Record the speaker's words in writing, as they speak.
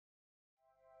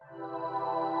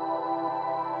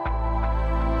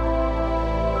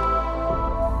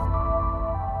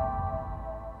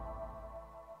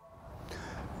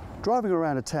Driving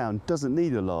around a town doesn't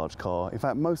need a large car. In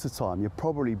fact, most of the time, you're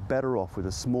probably better off with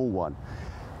a small one.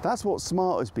 That's what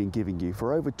Smart has been giving you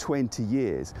for over 20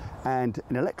 years and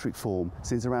in electric form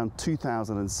since around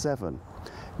 2007.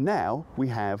 Now we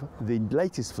have the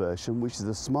latest version, which is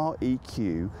the Smart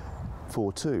EQ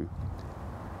fortwo.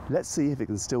 Let's see if it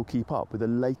can still keep up with the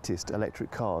latest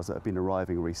electric cars that have been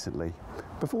arriving recently.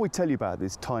 Before we tell you about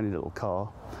this tiny little car,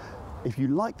 if you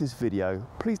like this video,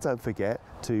 please don't forget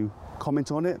to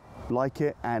comment on it, like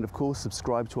it, and of course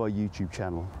subscribe to our YouTube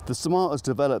channel. The Smart has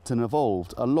developed and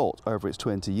evolved a lot over its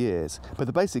 20 years, but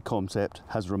the basic concept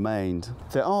has remained.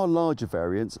 There are larger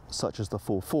variants such as the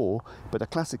 4.4, but the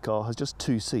classic car has just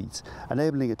 2 seats,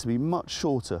 enabling it to be much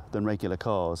shorter than regular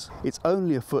cars. It's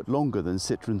only a foot longer than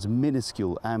Citroen's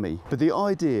minuscule Ami, but the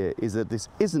idea is that this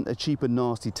isn't a cheap and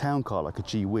nasty town car like a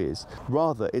G-Wiz.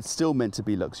 Rather, it's still meant to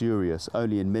be luxurious,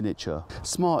 only in miniature.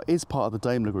 Smart is part of the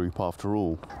Daimler Group after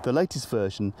all. The latest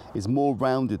version is more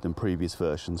rounded than previous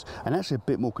versions and actually a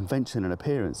bit more conventional in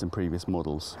appearance than previous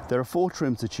models. There are 4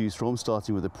 trims to choose from,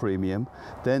 starting with the Premium,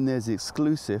 then there's the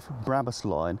exclusive Brabus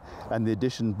line and the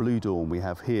Edition Blue Dawn we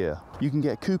have here. You can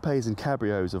get coupes and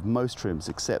cabrios of most trims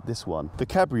except this one. The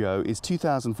cabrio is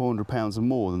 £2,400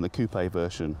 more than the coupe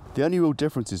version. The only real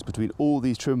differences between all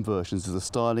these trim versions is the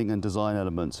styling and design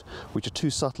elements, which are too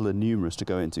subtle and numerous to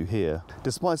go into here.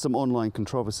 Despite some online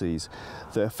controversies,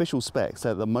 the official specs say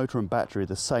that the motor and battery are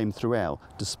the same throughout,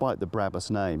 despite the Brabus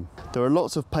name. There are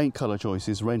lots of paint colour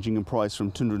choices ranging in price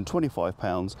from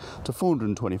 £225 to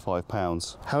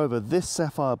 £425. However, this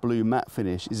sapphire blue matte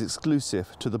finish is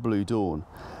exclusive to the Blue Dawn.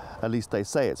 At least they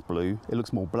say it's blue, it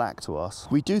looks more black to us.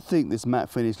 We do think this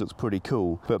matte finish looks pretty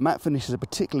cool, but matte finishes are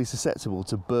particularly susceptible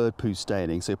to bird poo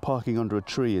staining, so parking under a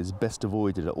tree is best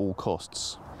avoided at all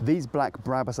costs. These black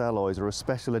Brabus alloys are a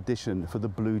special edition for the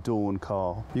Blue Dawn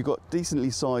car. You've got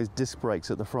decently sized disc brakes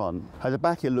at the front. At the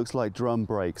back it looks like drum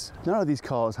brakes. None of these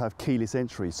cars have keyless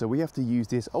entry, so we have to use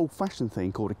this old-fashioned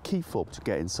thing called a key fob to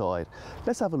get inside.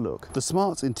 Let's have a look. The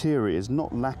Smart's interior is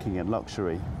not lacking in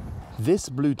luxury. This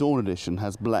Blue Dawn edition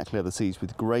has black leather seats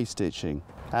with grey stitching,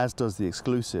 as does the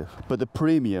exclusive, but the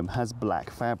Premium has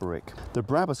black fabric. The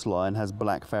Brabus line has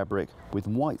black fabric with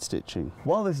white stitching.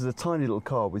 While this is a tiny little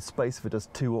car with space for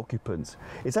just 2 occupants,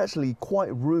 it's actually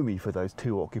quite roomy for those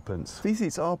 2 occupants. These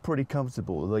seats are pretty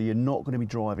comfortable, although you're not going to be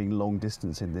driving long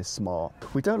distance in this Smart.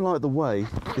 We don't like the way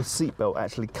this seatbelt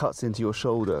actually cuts into your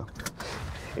shoulder.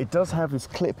 It does have this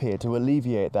clip here to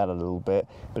alleviate that a little bit,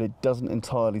 but it doesn't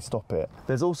entirely stop it.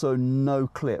 There's also no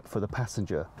clip for the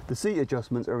passenger. The seat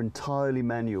adjustments are entirely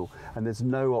manual and there's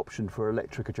no option for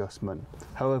electric adjustment.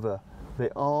 However, they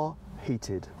are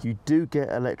heated. You do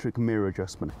get electric mirror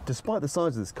adjustment. Despite the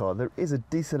size of this car, there is a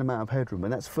decent amount of headroom,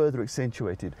 and that's further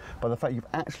accentuated by the fact you've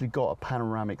actually got a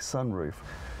panoramic sunroof.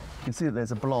 You can see that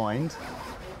there's a blind.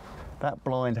 That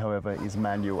blind, however, is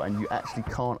manual and you actually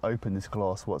can't open this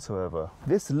glass whatsoever.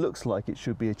 This looks like it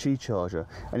should be a Qi charger,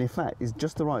 and in fact is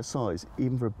just the right size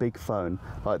even for a big phone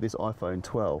like this iPhone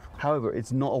 12. However,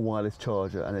 it's not a wireless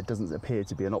charger and it doesn't appear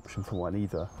to be an option for one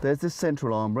either. There's this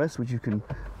central armrest which you can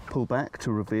pull back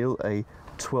to reveal a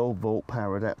 12-volt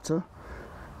power adapter.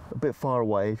 A bit far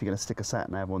away if you're going to stick a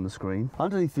sat nav on the screen.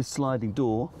 Underneath this sliding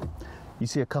door you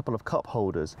see a couple of cup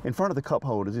holders. In front of the cup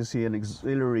holders you see an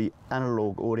auxiliary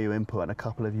analog audio input and a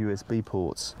couple of USB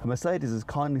ports. Mercedes has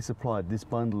kindly supplied this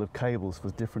bundle of cables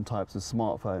for different types of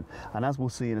smartphone, and as we'll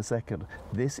see in a second,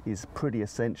 this is pretty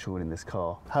essential in this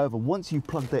car. However, once you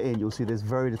plug that in, you'll see there's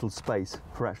very little space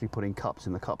for actually putting cups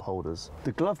in the cup holders.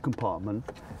 The glove compartment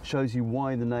shows you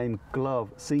why the name glove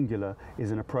singular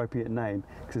is an appropriate name,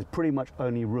 because there's pretty much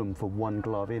only room for one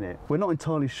glove in it. We're not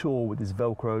entirely sure what this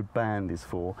Velcro band is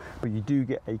for, but you do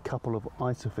get a couple of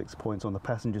ISOFIX points on the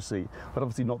passenger seat, but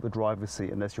obviously not the driver's seat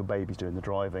unless your baby's doing the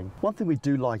driving. One thing we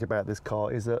do like about this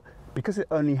car is that because it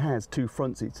only has 2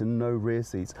 front seats and no rear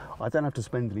seats, I don't have to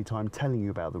spend any time telling you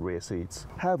about the rear seats.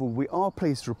 However, we are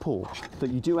pleased to report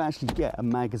that you do actually get a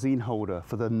magazine holder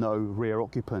for the no rear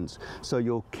occupants, so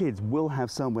your kids will have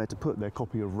somewhere to put their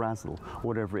copy of Razzle,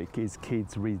 whatever it is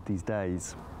kids read these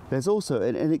days. There's also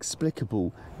an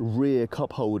inexplicable rear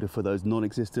cup holder for those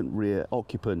non-existent rear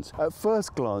occupants. At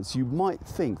first glance, you might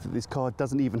think that this car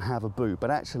doesn't even have a boot, but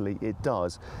actually it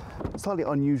does. A slightly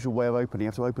unusual way of opening. You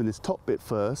have to open this top bit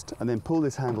first and then pull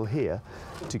this handle here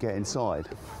to get inside.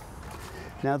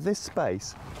 Now this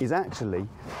space is actually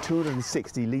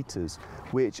 260 litres,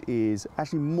 which is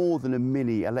actually more than a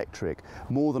Mini electric,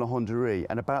 more than a Honda E,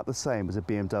 and about the same as a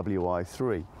BMW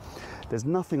i3. There's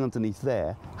nothing underneath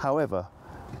there. However,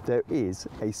 there is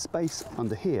a space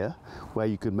under here where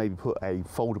you could maybe put a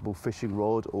foldable fishing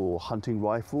rod or hunting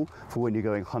rifle for when you're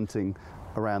going hunting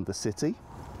around the city.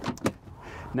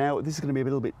 Now this is going to be a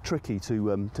little bit tricky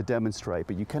to demonstrate,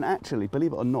 but you can actually,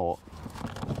 believe it or not,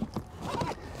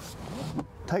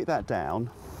 take that down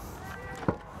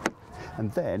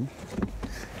and then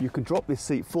you can drop this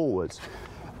seat forwards.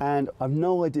 And I've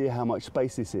no idea how much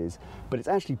space this is, but it's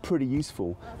actually pretty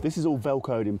useful. This is all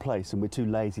Velcroed in place and we're too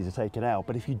lazy to take it out,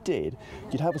 but if you did,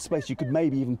 you'd have a space. You could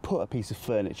maybe even put a piece of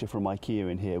furniture from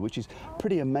IKEA in here, which is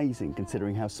pretty amazing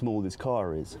considering how small this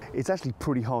car is. It's actually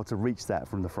pretty hard to reach that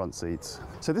from the front seats.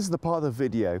 So this is the part of the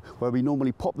video where we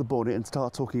normally pop the bonnet and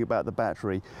start talking about the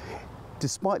battery.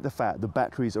 Despite the fact the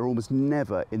batteries are almost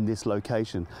never in this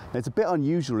location. Now, it's a bit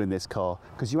unusual in this car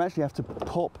because you actually have to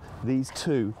pop these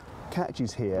two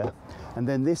catches here, and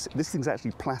then this thing's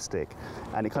actually plastic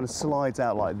and it kind of slides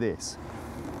out like this,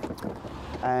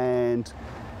 and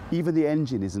even the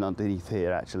engine isn't underneath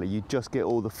here. Actually, you just get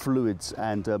all the fluids,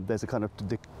 and there's a kind of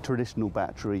the traditional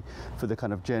battery for the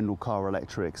kind of general car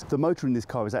electrics. The motor in this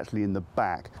car is actually in the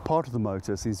back. Part of the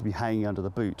motor seems to be hanging under the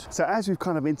boot. So as we've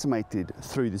kind of intimated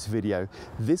through this video,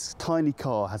 this tiny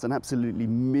car has an absolutely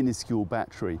minuscule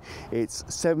battery. It's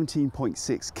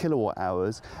 17.6 kilowatt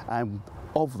hours, and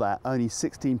of that, only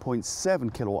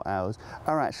 16.7 kilowatt hours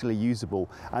are actually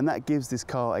usable, and that gives this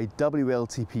car a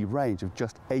WLTP range of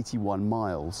just 81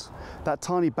 miles. That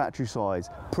tiny battery size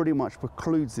pretty much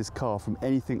precludes this car from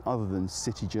anything other than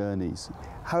city journeys.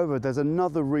 However, there's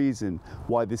another reason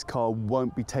why this car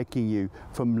won't be taking you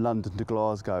from London to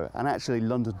Glasgow, and actually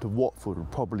London to Watford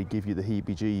would probably give you the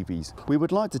heebie-jeebies. We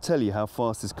would like to tell you how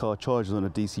fast this car charges on a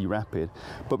DC Rapid,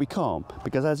 but we can't,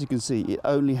 because as you can see, it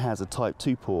only has a Type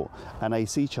 2 port and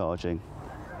AC charging.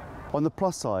 On the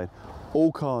plus side, all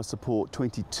cars support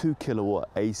 22 kilowatt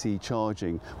AC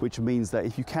charging, which means that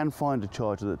if you can find a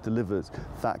charger that delivers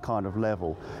that kind of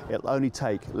level, it'll only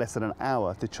take less than an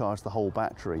hour to charge the whole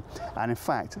battery. And in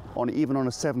fact, even on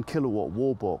a 7 kilowatt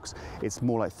wall box, it's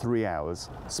more like 3 hours.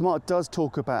 Smart does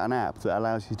talk about an app that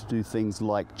allows you to do things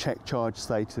like check charge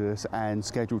status and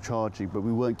schedule charging, but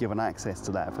we weren't given access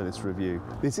to that for this review.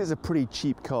 This is a pretty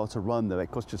cheap car to run though.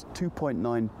 It costs just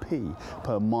 2.9p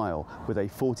per mile with a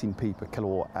 14p per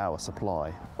kilowatt hour supply.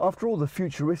 After all the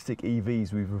futuristic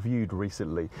EVs we've reviewed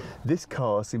recently, this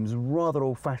car seems rather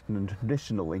old-fashioned and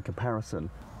traditional in comparison.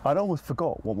 I'd almost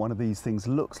forgot what one of these things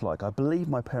looks like. I believe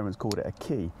my parents called it a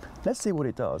key. Let's see what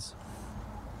it does.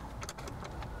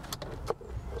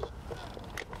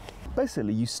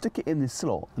 Basically, you stick it in this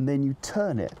slot and then you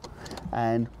turn it,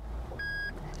 and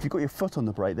if you've got your foot on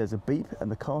the brake, there's a beep and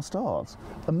the car starts.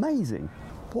 Amazing.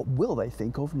 What will they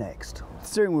think of next? The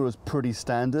steering wheel is pretty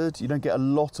standard. You don't get a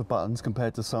lot of buttons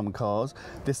compared to some cars.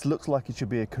 This looks like it should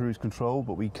be a cruise control,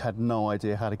 but we had no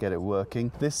idea how to get it working.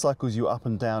 This cycles you up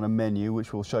and down a menu,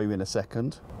 which we'll show you in a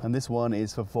second. And this one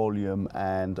is for volume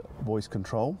and voice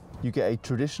control. You get a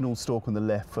traditional stalk on the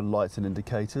left for lights and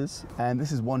indicators. And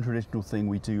this is one traditional thing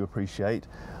we do appreciate: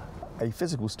 a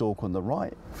physical stalk on the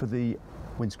right for the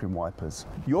windscreen wipers.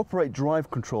 You operate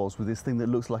drive controls with this thing that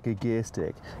looks like a gear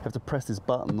stick. You have to press this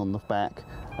button on the back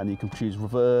and you can choose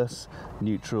reverse,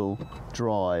 neutral,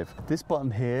 drive. This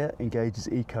button here engages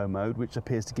eco mode, which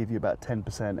appears to give you about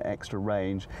 10% extra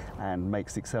range and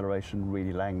makes the acceleration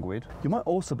really languid. You might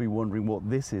also be wondering what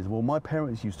this is. Well, my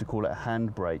parents used to call it a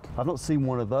handbrake. I've not seen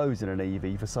one of those in an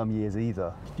EV for some years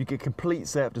either. You get complete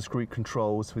set of discrete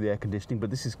controls for the air conditioning,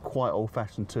 but this is quite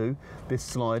old-fashioned too. This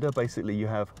slider, basically you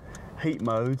have heat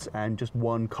modes and just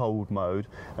one cold mode,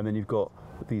 and then you've got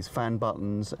these fan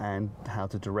buttons and how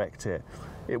to direct it.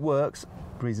 It works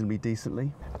reasonably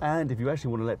decently, and if you actually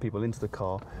want to let people into the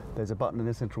car, there's a button in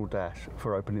the central dash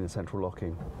for opening the central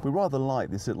locking. We rather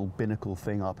like this little binnacle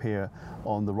thing up here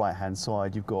on the right hand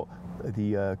side. You've got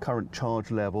the current charge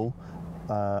level,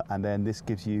 and then this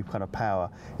gives you kind of power.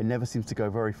 It never seems to go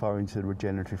very far into the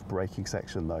regenerative braking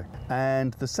section though.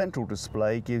 And the central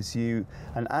display gives you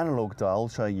an analog dial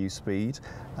showing you speed,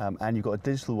 and you've got a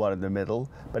digital one in the middle,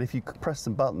 but if you press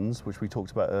some buttons, which we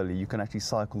talked about earlier, you can actually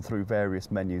cycle through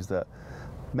various menus, that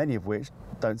many of which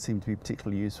don't seem to be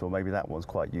particularly useful. Maybe that one's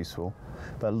quite useful,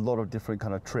 but a lot of different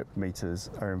kind of trip meters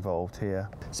are involved here.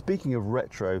 Speaking of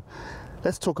retro,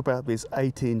 let's talk about this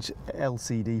 8-inch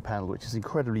LCD panel, which is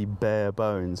incredibly bare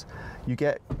bones. You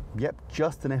get,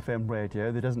 just an FM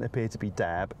radio. There doesn't appear to be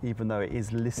DAB, even though it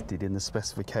is listed in the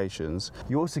specifications.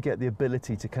 You also get the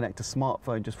ability to connect a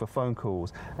smartphone just for phone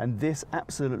calls, and this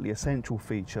absolutely essential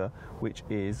feature, which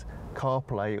is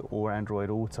CarPlay or Android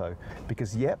Auto,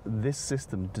 because this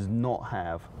system does not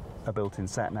have a built-in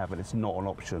sat-nav, and it's not an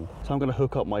option. So I'm going to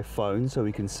hook up my phone so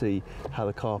we can see how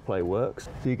the CarPlay works.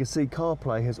 So you can see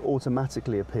CarPlay has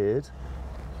automatically appeared,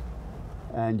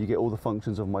 and you get all the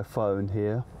functions of my phone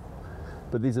here,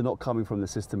 but these are not coming from the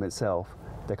system itself,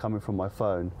 they're coming from my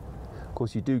phone. Of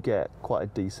course, you do get quite a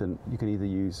decent, you can either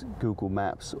use Google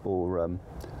Maps or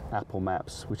Apple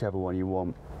Maps, whichever one you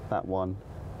want. That one,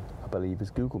 I believe, is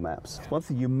Google Maps. One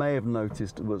thing you may have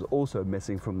noticed was also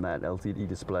missing from that LCD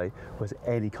display was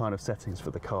any kind of settings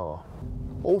for the car.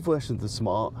 All versions of the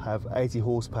Smart have 80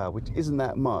 horsepower, which isn't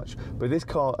that much, but this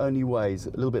car only weighs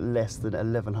a little bit less than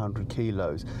 1,100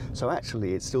 kilos. So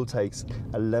actually it still takes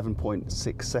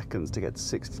 11.6 seconds to get to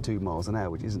 62 miles an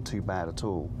hour, which isn't too bad at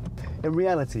all. In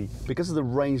reality, because of the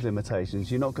range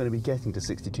limitations, you're not going to be getting to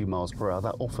 62 miles per hour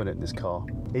that often in this car.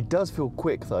 It does feel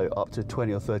quick though, up to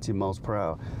 20 or 30 miles per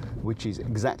hour, which is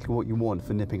exactly what you want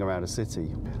for nipping around a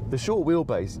city. The short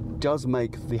wheelbase does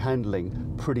make the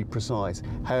handling pretty precise.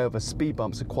 However, speed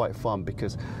bumps are quite fun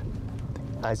because,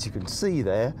 as you can see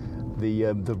there,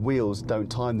 the wheels don't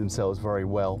time themselves very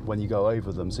well when you go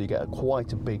over them, so you get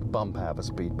quite a big bump out of a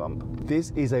speed bump.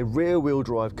 This is a rear-wheel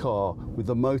drive car with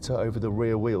the motor over the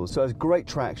rear wheels, so it has great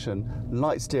traction,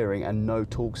 light steering and no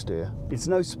torque steer. It's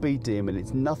no speed demon,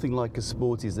 it's nothing like as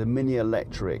sporty as the Mini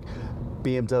Electric,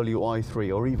 BMW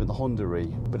i3 or even the Honda E,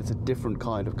 but it's a different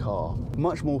kind of car.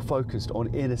 Much more focused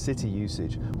on inner city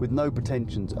usage with no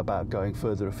pretensions about going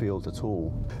further afield at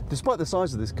all. Despite the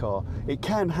size of this car, it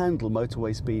can handle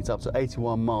motorway speeds up to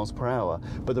 81 miles per hour,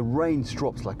 but the range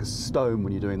drops like a stone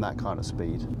when you're doing that kind of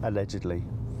speed, allegedly.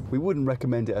 We wouldn't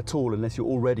recommend it at all unless you're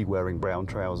already wearing brown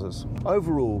trousers.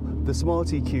 Overall, the Smart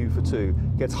EQ for 2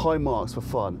 gets high marks for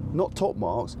fun. Not top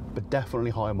marks, but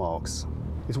definitely high marks.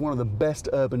 It's one of the best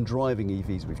urban driving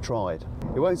EVs we've tried.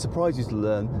 It won't surprise you to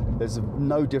learn there's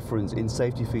no difference in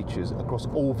safety features across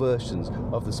all versions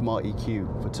of the Smart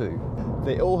EQ for 2.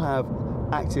 They all have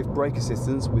active brake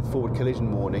assistance with forward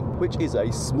collision warning, which is a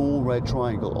small red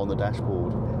triangle on the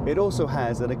dashboard. It also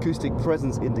has an acoustic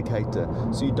presence indicator,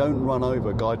 so you don't run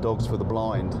over guide dogs for the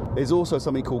blind. There's also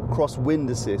something called cross-wind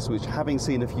assist, which, having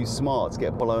seen a few Smarts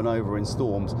get blown over in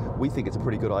storms, we think it's a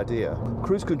pretty good idea.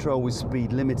 Cruise control with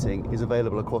speed limiting is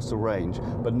available across the range,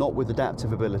 but not with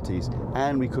adaptive abilities,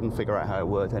 and we couldn't figure out how it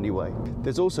worked anyway.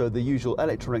 There's also the usual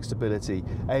electronic stability,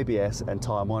 ABS and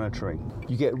tyre monitoring.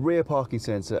 You get rear parking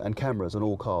sensor and cameras on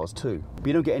all cars too, but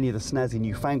you don't get any of the snazzy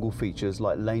newfangled features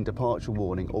like lane departure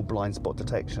warning or blind spot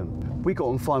detection. We got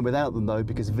on fine without them though,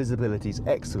 because visibility is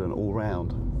excellent all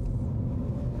round.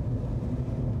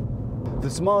 The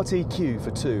Smart EQ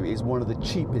for 2 is one of the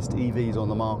cheapest EVs on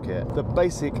the market. The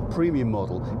basic premium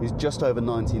model is just over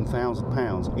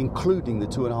 £19,000, including the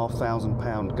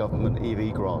 £2,500 government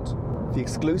EV grant. The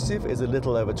exclusive is a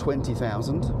little over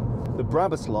 £20,000. The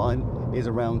Brabus line is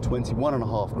around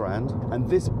 21.5 grand, and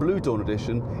this Blue Dawn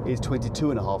edition is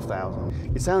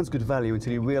 22.500. It sounds good value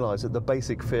until you realise that the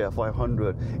basic Fiat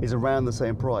 500 is around the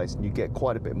same price and you get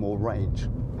quite a bit more range.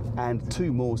 And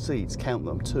 2 more seats, count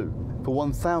them, 2. For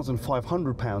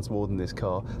 £1,500 more than this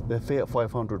car, the Fiat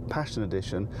 500 Passion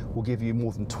Edition will give you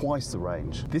more than twice the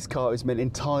range. This car is meant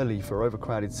entirely for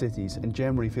overcrowded cities and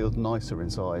generally feels nicer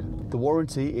inside. The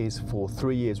warranty is for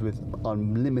 3 years with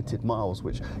unlimited miles,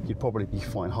 which you'd probably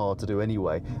find hard to do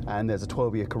anyway, and there's a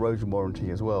 12-year corrosion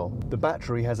warranty as well. The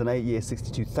battery has an 8-year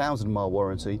 62,000 mile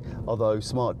warranty, although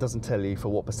Smart doesn't tell you for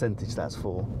what percentage that's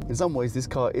for. In some ways this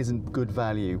car isn't good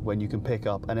value when you can pick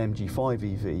up an MG5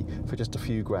 EV for just a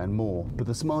few grand more. But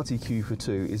the Smart EQ for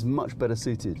 2 is much better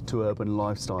suited to urban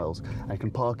lifestyles and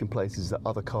can park in places that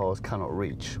other cars cannot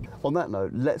reach. On that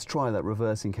note, let's try that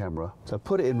reversing camera. So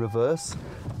put it in reverse,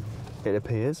 it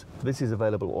appears. This is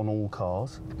available on all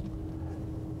cars.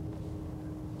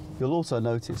 You'll also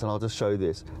notice, and I'll just show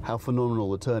this, how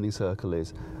phenomenal the turning circle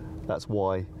is. That's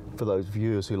why, for those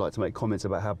viewers who like to make comments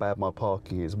about how bad my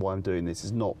parking is, why I'm doing this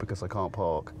is not because I can't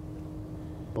park.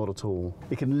 Not at all.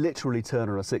 It can literally turn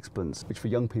on a sixpence, which for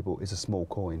young people is a small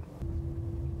coin.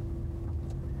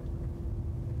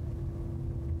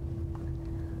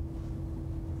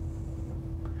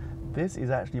 This is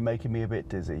actually making me a bit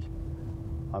dizzy.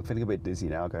 I'm feeling a bit dizzy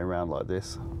now going around like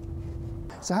this.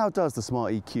 So how does the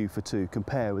Smart EQ for 2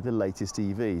 compare with the latest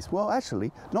EVs? Well,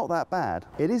 actually, not that bad.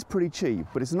 It is pretty cheap,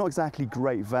 but it's not exactly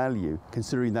great value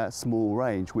considering that small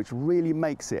range, which really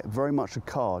makes it very much a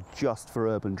car just for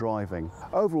urban driving.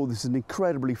 Overall, this is an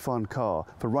incredibly fun car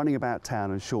for running about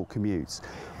town and short commutes.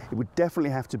 It would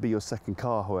definitely have to be your second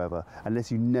car, however,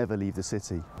 unless you never leave the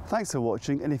city. Thanks for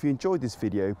watching, and if you enjoyed this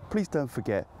video, please don't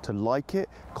forget to like it,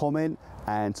 comment,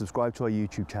 and subscribe to our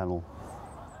YouTube channel.